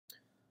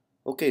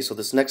Okay, so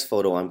this next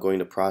photo I'm going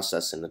to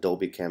process in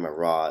Adobe Camera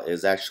Raw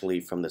is actually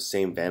from the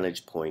same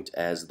vantage point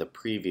as the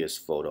previous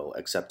photo,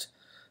 except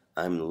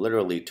I'm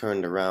literally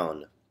turned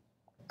around.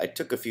 I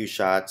took a few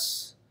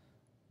shots,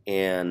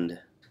 and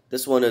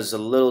this one is a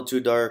little too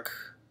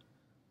dark,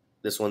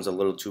 this one's a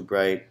little too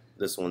bright,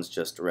 this one's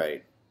just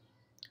right.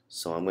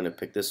 So I'm going to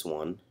pick this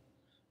one,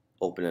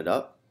 open it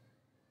up,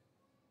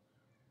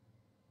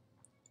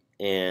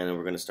 and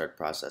we're going to start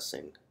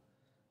processing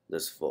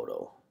this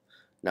photo.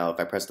 Now,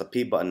 if I press the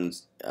P button,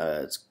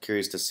 it's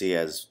curious to see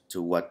as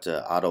to what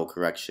auto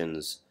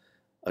corrections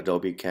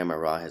Adobe Camera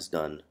Raw has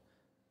done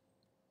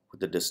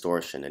with the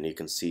distortion, and you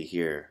can see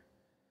here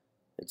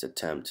its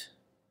attempt.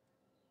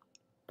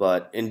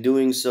 But in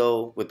doing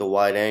so with the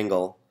wide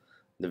angle,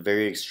 the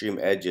very extreme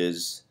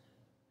edges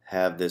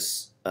have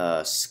this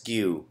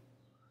skew.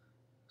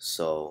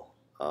 So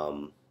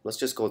let's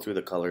just go through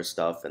the color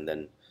stuff, and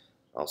then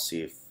I'll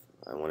see if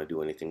I want to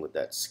do anything with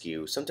that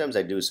skew. Sometimes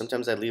I do.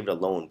 Sometimes I leave it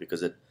alone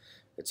because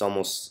it's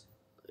almost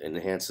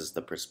enhances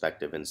the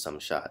perspective in some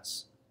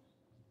shots.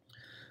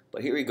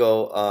 But here we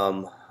go.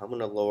 I'm going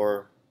to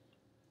lower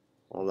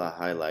all the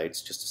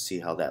highlights just to see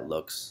how that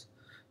looks.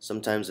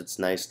 Sometimes it's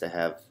nice to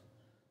have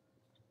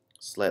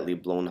slightly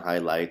blown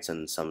highlights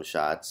in some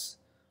shots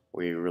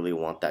where you really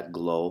want that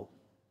glow.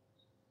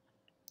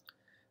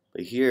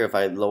 But here, if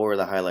I lower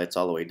the highlights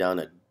all the way down,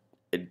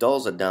 it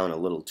dulls it down a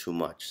little too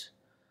much.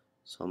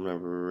 So I'm going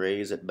to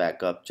raise it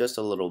back up just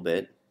a little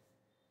bit.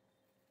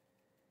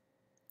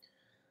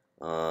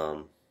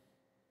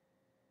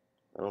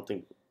 I don't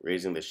think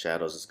raising the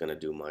shadows is going to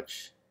do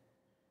much.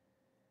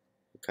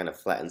 It kind of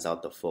flattens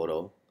out the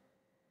photo.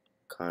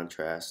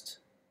 Contrast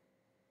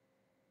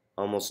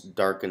almost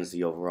darkens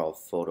the overall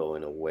photo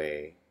in a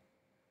way.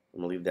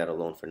 I'm going to leave that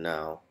alone for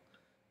now.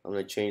 I'm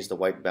going to change the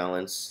white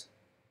balance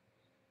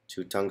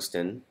to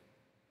tungsten.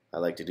 I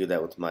like to do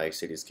that with my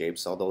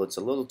cityscapes, although it's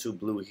a little too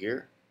blue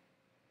here.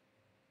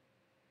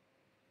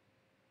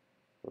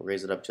 I'll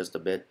raise it up just a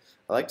bit.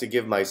 I like to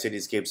give my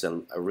cityscapes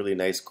a really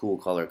nice cool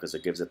color because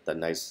it gives it the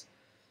nice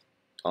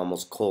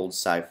almost cold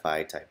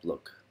sci-fi type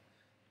look.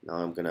 Now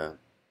I'm gonna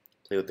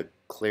play with the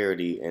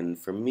clarity, and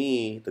for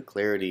me the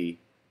clarity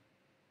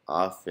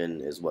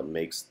often is what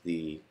makes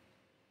the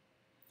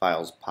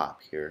files pop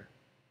here.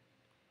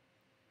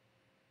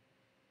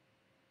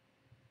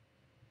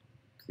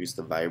 Increase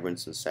the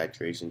vibrance and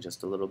saturation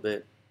just a little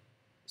bit.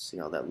 See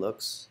how that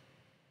looks.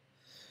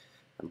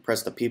 And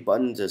press the P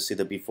button to see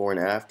the before and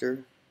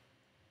after.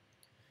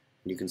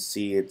 You can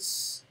see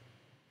it's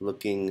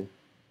looking,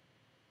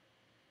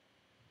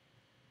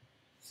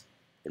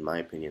 in my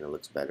opinion, it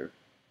looks better.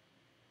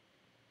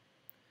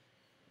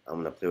 I'm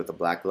going to play with the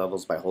black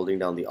levels by holding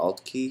down the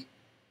Alt key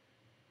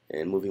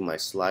and moving my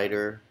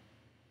slider.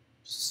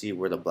 See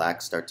where the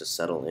blacks start to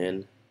settle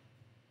in.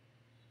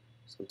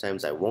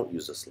 Sometimes I won't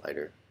use a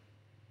slider.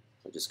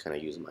 I'll just kind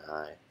of use my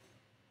eye.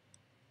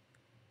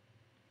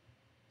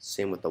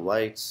 Same with the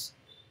whites.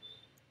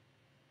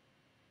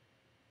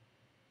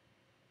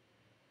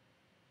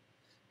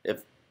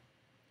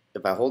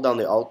 If I hold down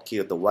the Alt key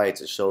with the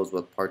whites, it shows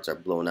what parts are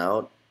blown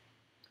out.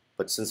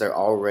 But since they're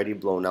already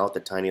blown out, the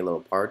tiny little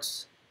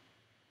parts,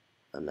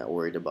 I'm not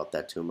worried about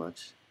that too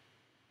much.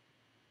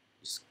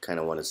 Just kind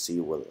of want to see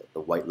where the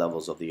white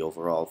levels of the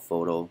overall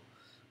photo,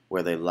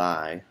 where they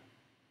lie.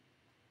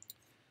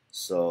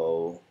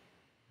 So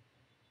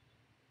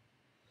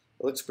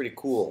it looks pretty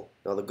cool.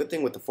 Now the good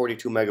thing with the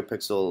 42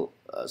 megapixel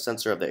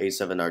sensor of the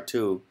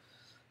A7R2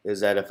 is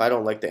that if I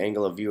don't like the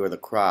angle of view or the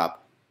crop,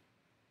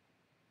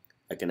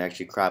 I can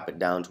actually crop it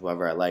down to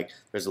whoever I like.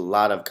 There's a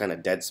lot of kind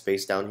of dead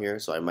space down here,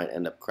 so I might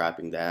end up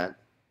cropping that.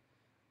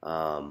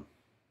 You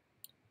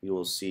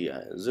will see,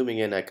 zooming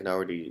in, I can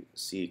already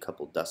see a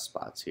couple dust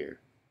spots here.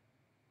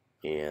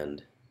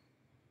 And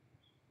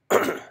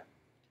let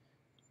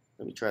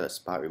me try the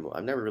spot remove.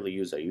 I've never really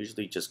used that. I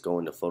usually just go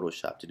into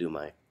Photoshop to do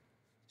my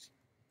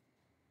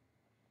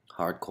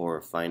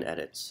hardcore fine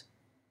edits.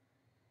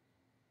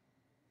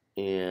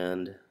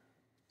 And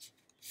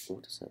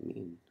what does that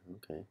mean?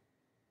 Okay.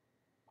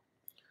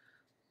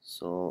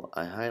 So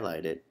I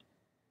highlight it,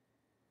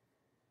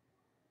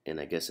 and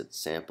I guess it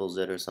samples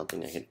it or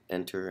something. I hit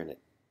enter and it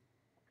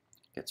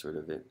gets rid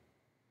of it.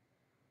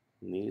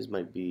 And these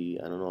might be,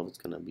 I don't know if it's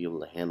going to be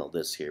able to handle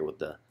this here with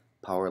the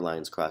power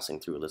lines crossing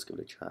through. Let's give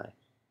it a try.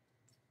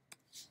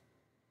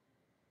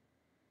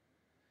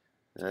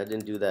 I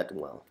didn't do that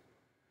well.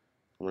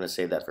 I'm going to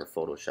save that for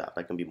Photoshop.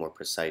 I can be more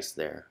precise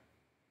there.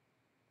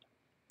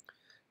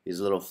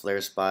 These little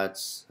flare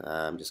spots,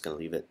 I'm just going to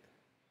leave it.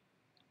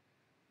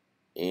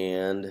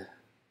 And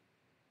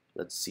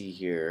let's see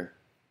here,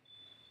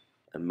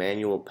 a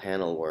manual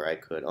panel where I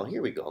could, oh,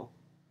 here we go.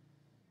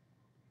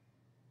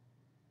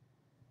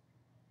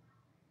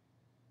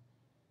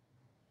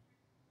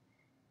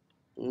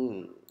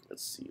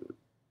 Let's see.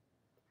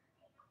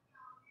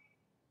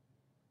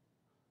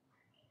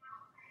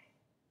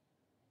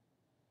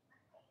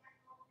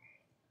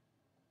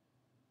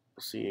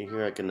 See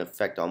here, I can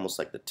affect almost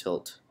like the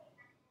tilt.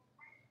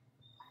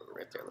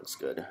 Right there looks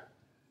good.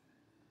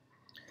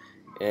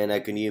 And I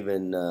can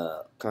even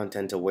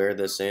content aware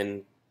this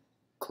in,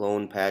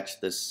 clone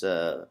patch this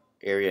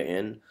area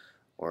in,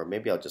 or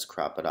maybe I'll just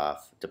crop it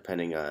off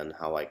depending on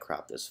how I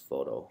crop this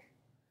photo.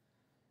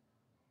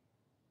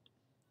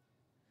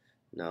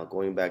 Now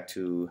going back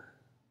to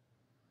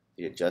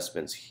the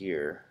adjustments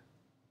here,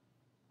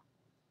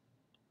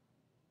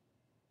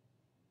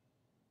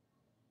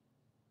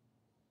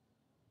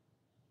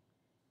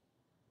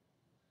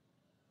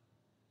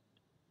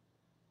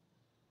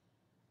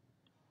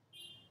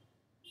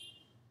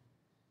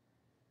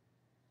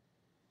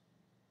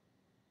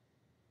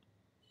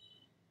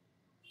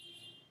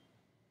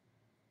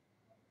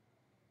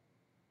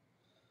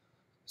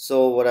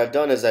 so what I've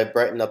done is I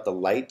brightened up the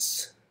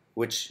lights,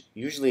 which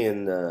usually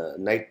in the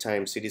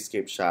nighttime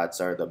cityscape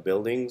shots are the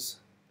buildings,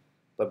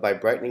 but by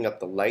brightening up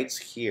the lights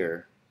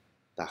here,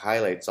 the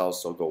highlights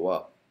also go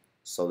up.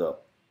 So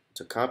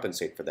to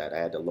compensate for that, I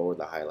had to lower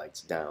the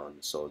highlights down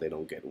so they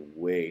don't get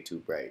way too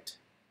bright.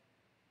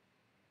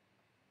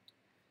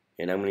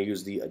 And I'm going to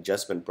use the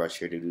adjustment brush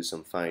here to do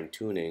some fine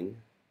tuning.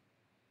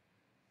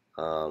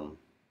 So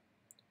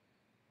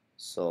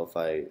if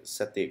I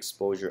set the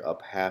exposure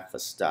up half a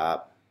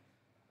stop,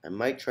 I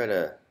might try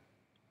to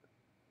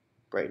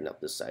brighten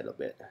up this side a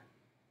bit.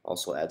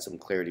 Also add some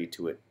clarity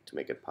to it to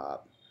make it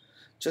pop.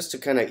 Just to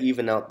kind of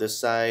even out this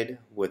side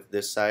with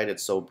this side,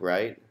 it's so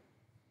bright.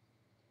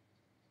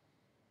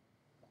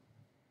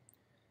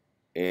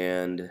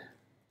 And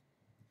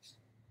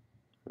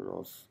I don't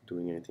know if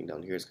doing anything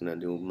down here is going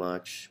to do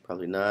much.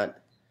 Probably not.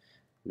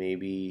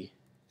 Maybe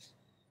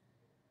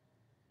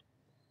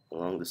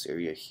along this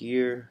area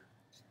here.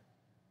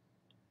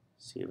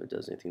 See if it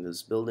does anything to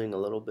this building a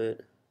little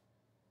bit.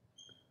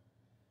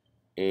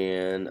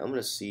 And I'm going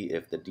to see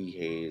if the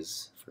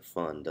dehaze for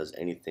fun does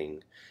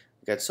anything.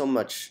 We've got so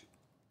much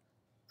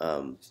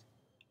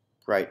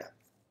bright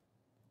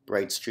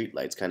street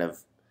lights kind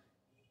of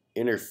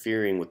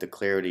interfering with the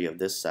clarity of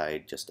this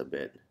side just a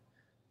bit.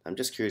 I'm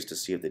just curious to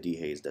see if the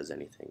dehaze does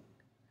anything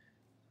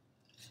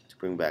to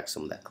bring back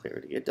some of that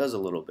clarity. It does a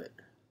little bit.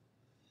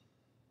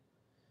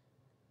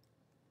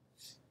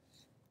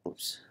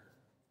 Oops.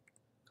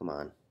 Come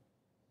on.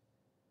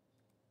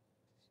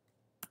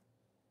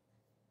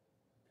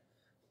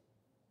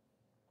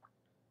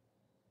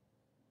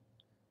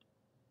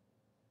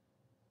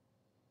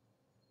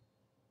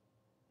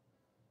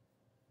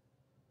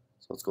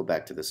 So let's go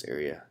back to this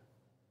area.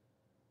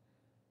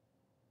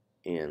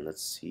 And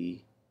let's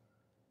see.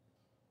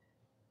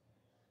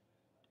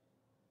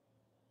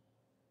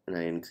 And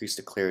I increase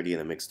the clarity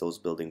and it makes those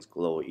buildings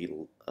glow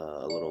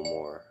a little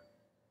more.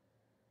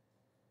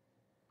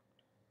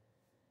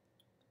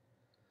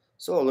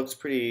 So it looks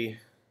pretty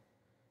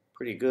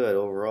good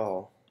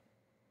overall.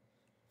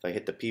 If I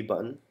hit the P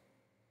button,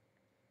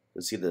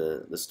 you'll see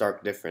the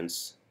stark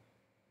difference.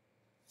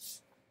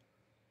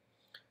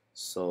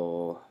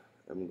 So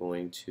I'm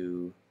going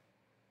to,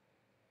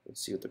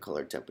 let's see what the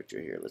color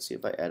temperature here. Let's see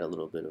if I add a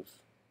little bit of,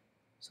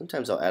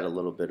 sometimes I'll add a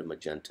little bit of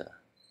magenta,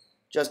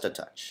 just a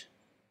touch.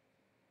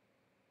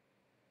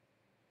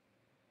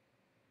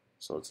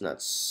 So it's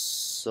not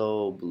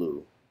so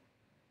blue.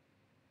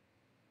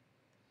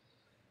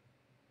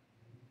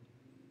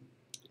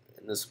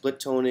 And the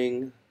split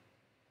toning,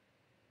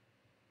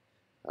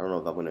 I don't know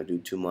if I'm going to do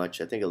too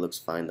much. I think it looks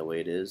fine the way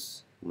it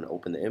is. I'm going to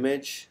open the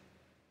image,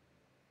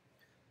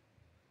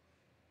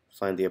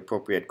 find the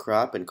appropriate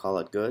crop and call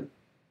it good.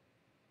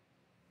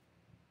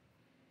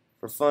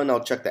 For fun,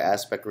 I'll check the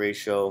aspect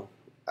ratio.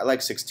 I like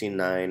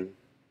 16:9,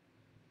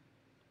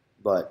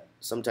 but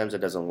sometimes it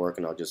doesn't work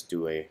and I'll just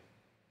do a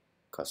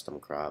custom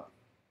crop.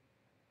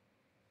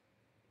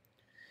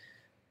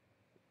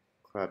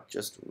 Crop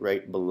just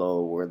right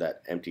below where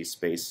that empty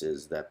space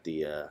is that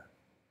the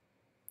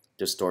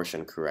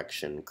distortion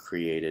correction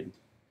created.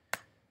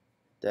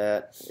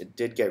 That it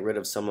did get rid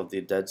of some of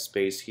the dead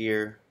space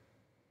here.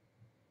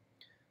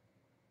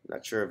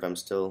 Not sure if I'm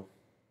still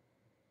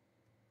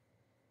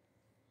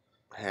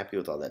happy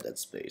with all that dead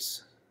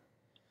space.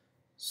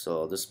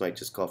 So this might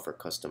just call for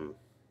custom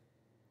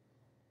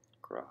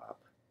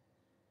crop.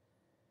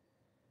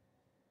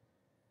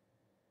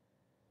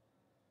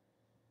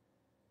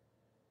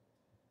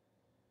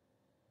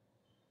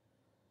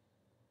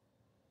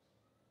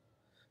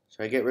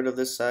 Should I get rid of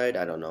this side?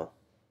 I don't know.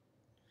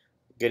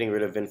 Getting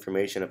rid of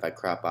information if I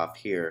crop off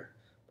here.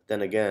 But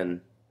then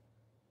again,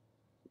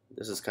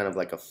 this is kind of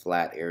like a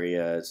flat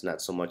area. It's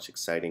not so much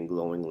exciting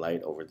glowing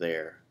light over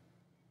there.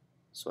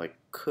 So I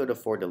could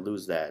afford to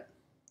lose that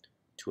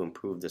to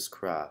improve this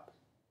crop.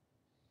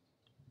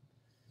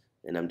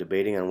 And I'm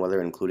debating on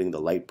whether including the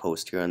light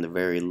post here on the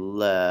very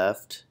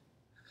left.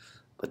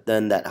 But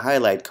then that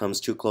highlight comes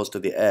too close to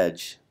the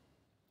edge.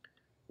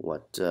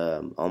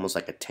 Almost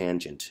like a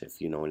tangent,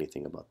 if you know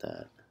anything about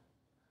that.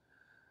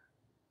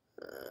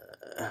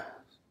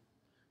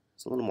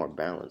 It's a little more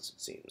balanced,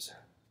 it seems.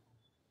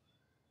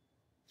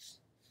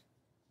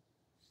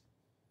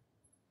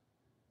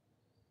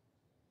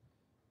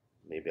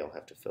 Maybe I'll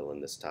have to fill in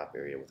this top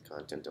area with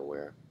content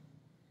aware.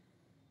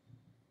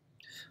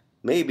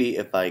 Maybe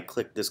if I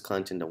click this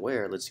content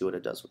aware, let's see what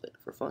it does with it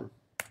for fun.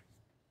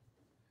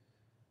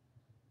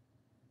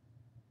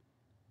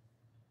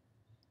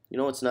 You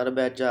know, it's not a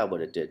bad job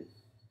what it did.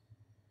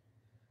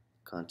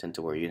 Content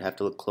to where you'd have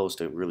to look close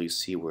to really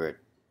see where it,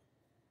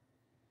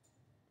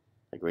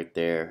 like right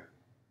there,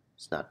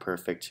 it's not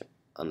perfect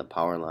on the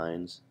power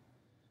lines.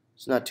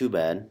 It's not too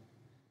bad.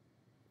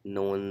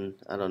 No one,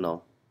 I don't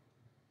know.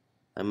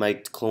 I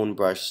might clone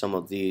brush some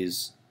of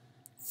these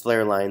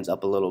flare lines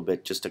up a little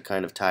bit just to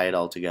kind of tie it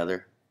all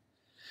together.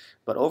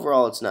 But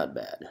overall, it's not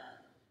bad.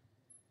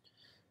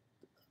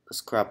 This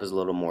crop is a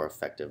little more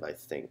effective, I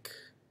think.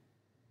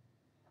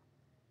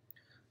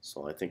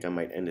 So I think I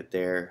might end it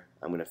there.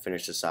 I'm going to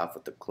finish this off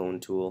with the clone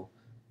tool.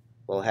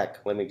 Well,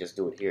 heck, let me just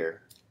do it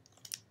here.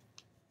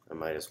 I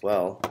might as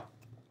well.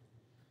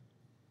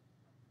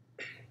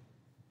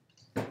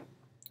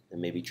 And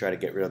maybe try to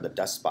get rid of the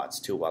dust spots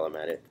too while I'm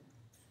at it.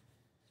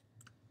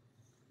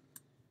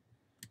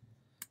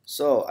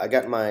 So I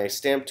got my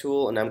stamp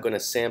tool and I'm going to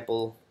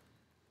sample.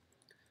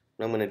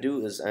 What I'm going to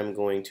do is I'm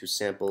going to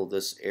sample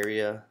this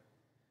area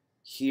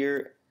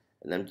here,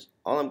 and then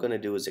all I'm going to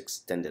do is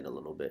extend it a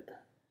little bit.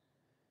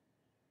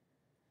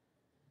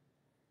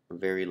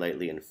 Very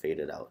lightly and fade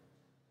it out.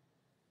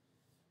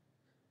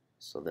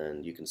 So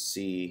then you can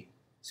see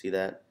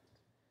that?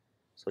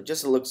 So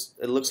it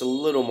looks a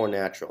little more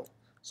natural.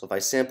 So if I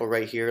sample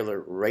right here,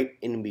 right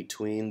in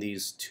between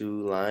these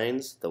two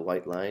lines, the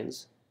white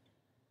lines,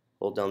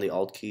 hold down the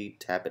Alt key,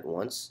 tap it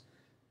once,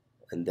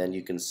 and then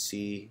you can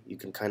see, you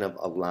can kind of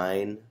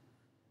align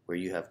where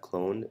you have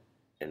cloned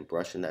and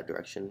brush in that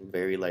direction,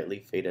 very lightly,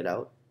 fade it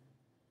out.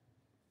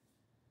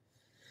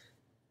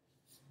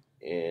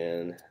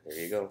 And there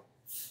you go.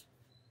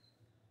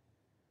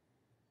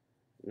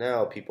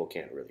 Now people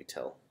can't really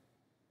tell.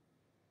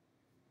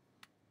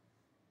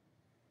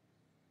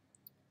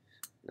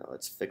 Now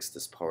let's fix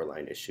this power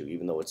line issue,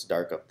 even though it's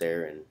dark up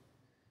there and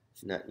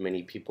not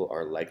many people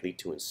are likely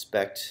to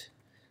inspect.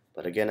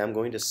 But again, I'm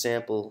going to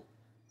sample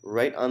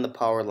right on the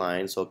power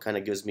line, so it kind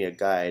of gives me a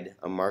guide,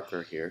 a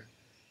marker here.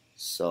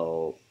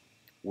 So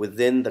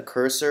within the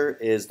cursor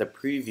is the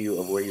preview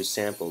of where you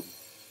sampled.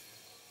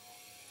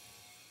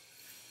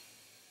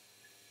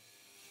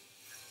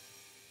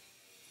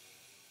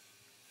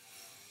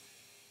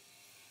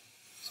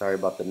 Sorry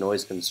about the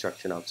noise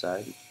construction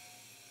outside.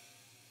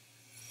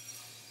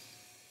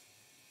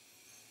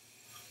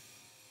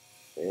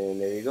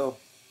 And there you go.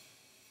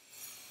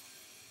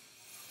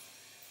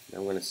 Now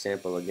I'm going to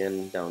sample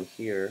again down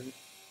here.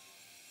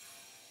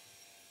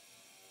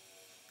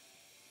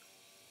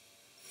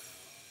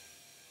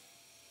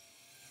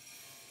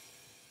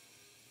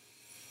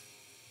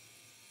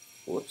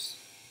 Whoops.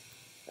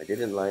 I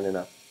didn't line it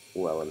up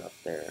well enough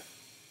there.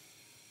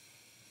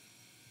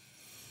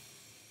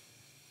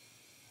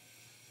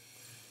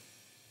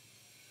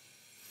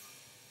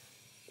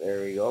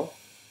 There we go.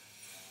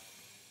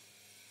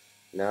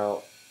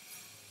 Now,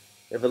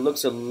 if it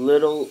looks a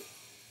little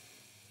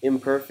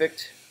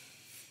imperfect,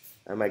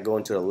 I might go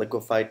into the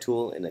liquify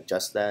tool and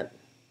adjust that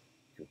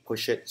and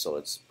push it so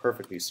it's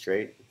perfectly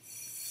straight.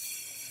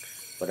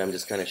 But I'm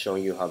just kind of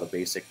showing you how the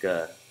basic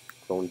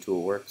clone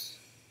tool works.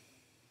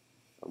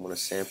 I'm going to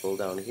sample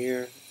down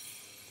here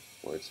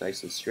where it's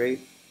nice and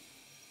straight.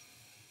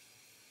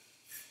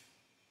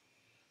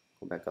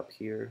 Go back up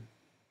here.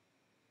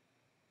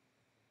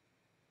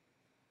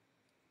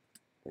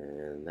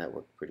 And that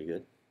worked pretty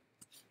good,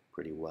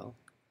 pretty well.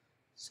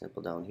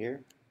 Sample down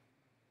here.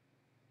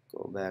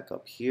 Go back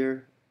up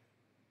here.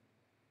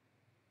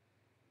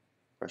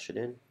 Brush it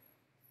in.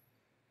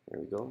 There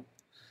we go.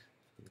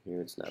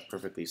 Here it's not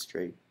perfectly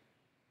straight.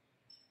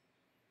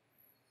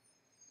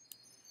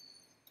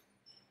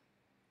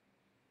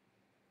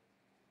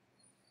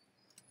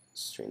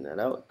 Straighten that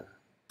out.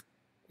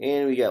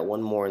 And we got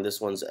one more, and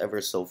this one's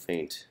ever so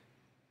faint.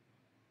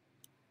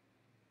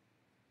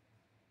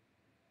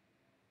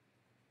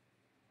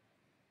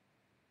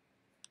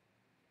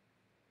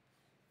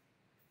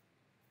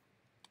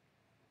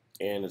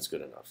 And it's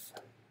good enough.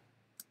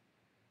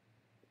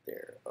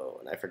 There. Oh,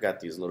 and I forgot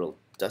these little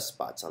dust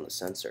spots on the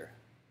sensor.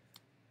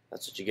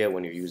 That's what you get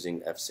when you're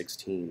using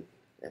F16,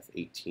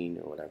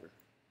 F18, or whatever.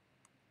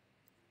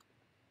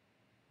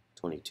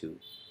 22.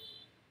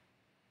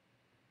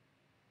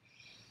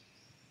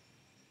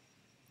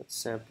 Let's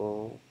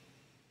sample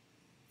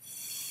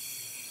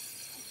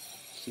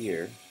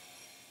here.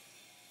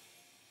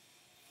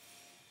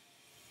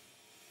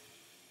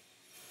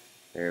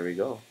 There we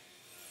go.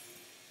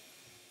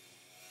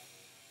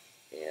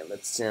 And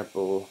let's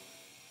sample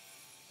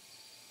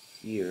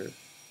here.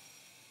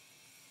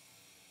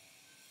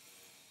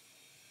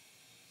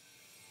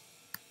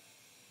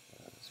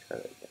 Let's try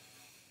that again.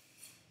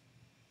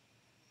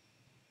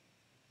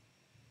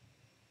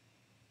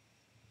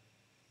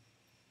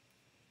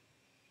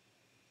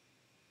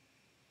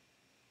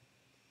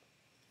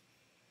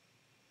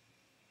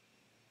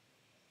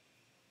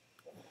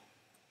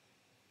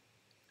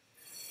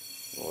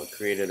 Well, it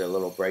created a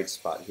little bright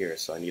spot here,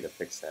 so I need to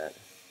fix that.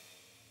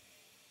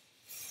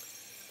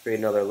 Create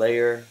another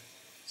layer,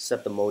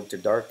 set the mode to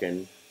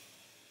darken.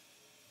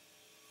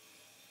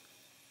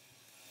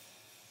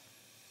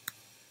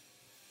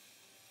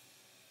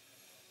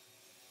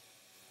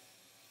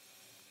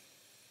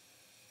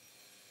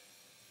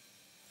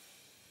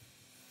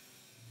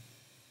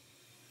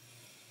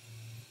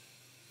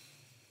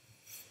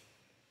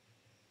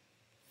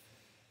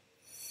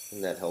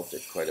 and that helped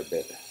it quite a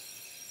bit.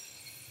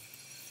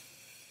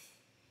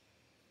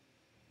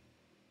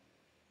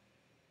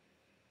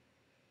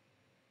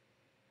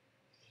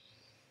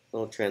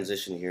 Little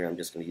transition here, I'm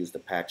just going to use the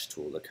patch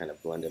tool to kind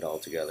of blend it all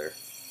together.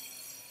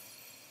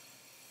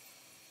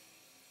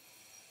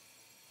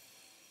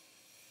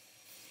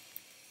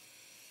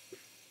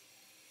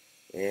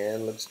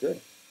 And looks good.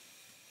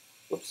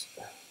 Whoops.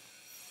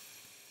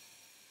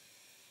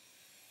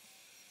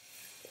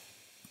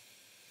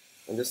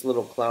 And this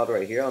little cloud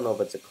right here, I don't know if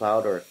it's a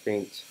cloud or a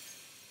faint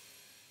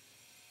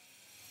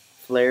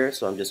flare,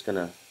 so I'm just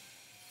going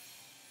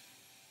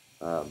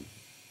to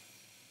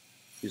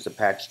use the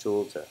patch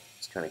tool to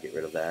just kind of get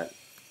rid of that.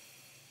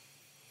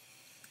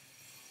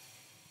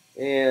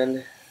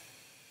 And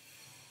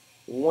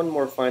one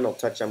more final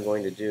touch I'm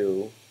going to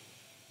do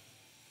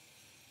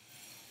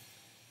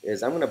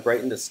is I'm going to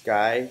brighten the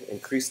sky,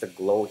 increase the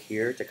glow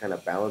here to kind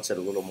of balance it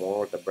a little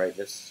more with the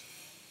brightness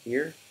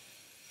here.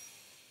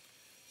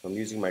 So I'm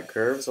using my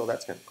curve, so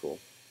that's kind of cool.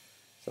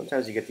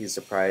 Sometimes you get these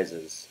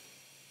surprises.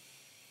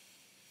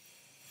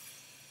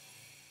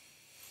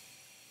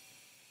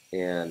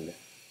 And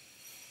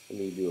let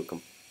me do a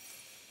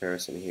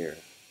comparison here.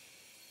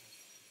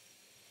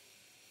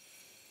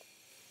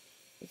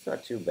 It's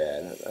not too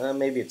bad.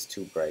 Maybe it's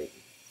too bright.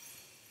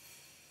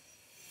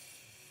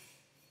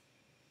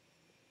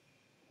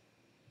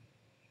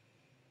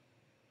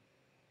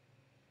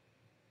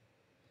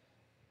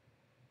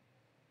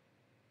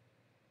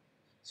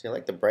 See, I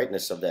like the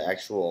brightness of the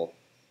actual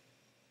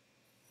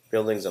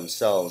buildings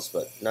themselves,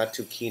 but not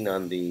too keen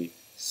on the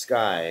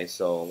sky.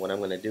 So what I'm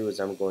going to do is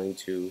I'm going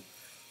to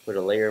put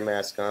a layer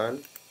mask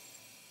on.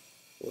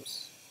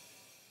 Whoops,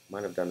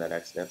 might have done that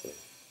accidentally.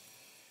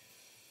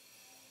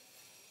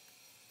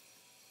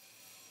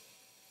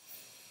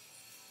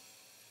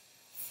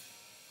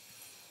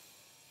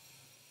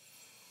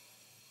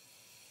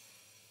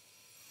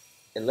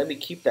 And let me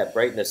keep that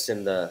brightness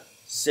in the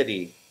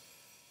city.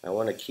 I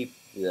want to keep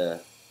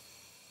the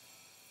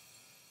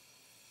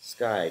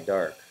sky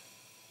dark.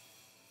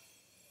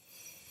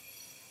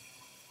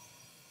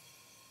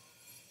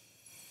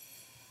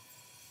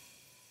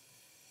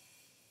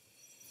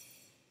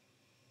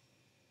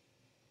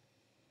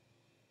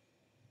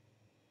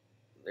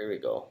 There we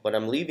go. But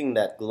I'm leaving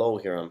that glow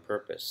here on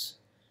purpose,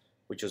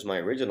 which was my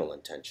original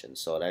intention,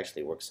 so it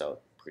actually works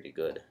out pretty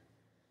good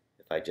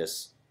if I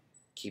just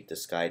keep the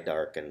sky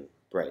dark and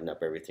brighten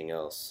up everything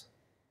else.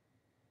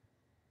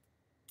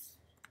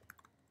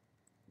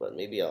 But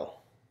maybe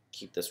I'll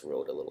keep this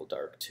road a little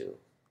dark too.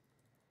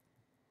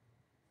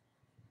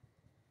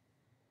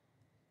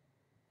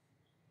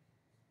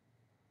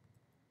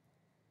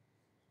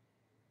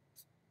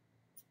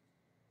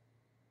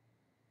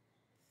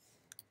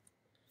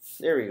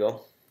 There we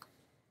go.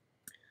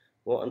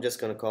 Well, I'm just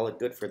going to call it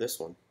good for this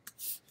one.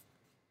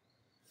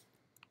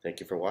 Thank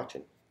you for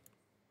watching.